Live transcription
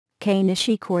Kei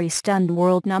Nishikori stunned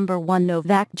world number 1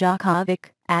 Novak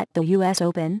Djokovic at the US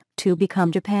Open to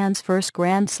become Japan's first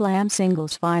Grand Slam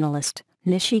singles finalist.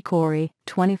 Nishikori,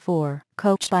 24,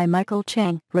 coached by Michael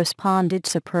Chang, responded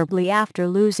superbly after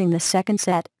losing the second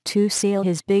set to seal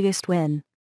his biggest win.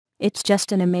 "It's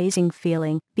just an amazing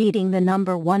feeling, beating the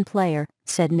number 1 player,"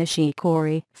 said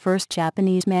Nishikori, first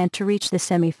Japanese man to reach the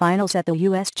semifinals at the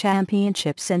U.S.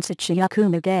 Championship since Ichiya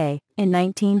Kumagae in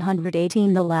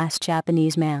 1918. The last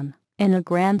Japanese man in a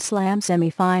Grand Slam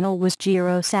semifinal was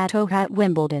Jiro Satoh at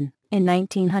Wimbledon in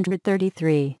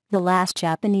 1933. The last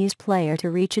Japanese player to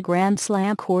reach a Grand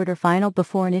Slam quarterfinal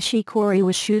before Nishikori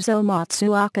was Shuzo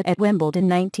Matsuoka at Wimbledon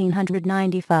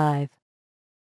 1995.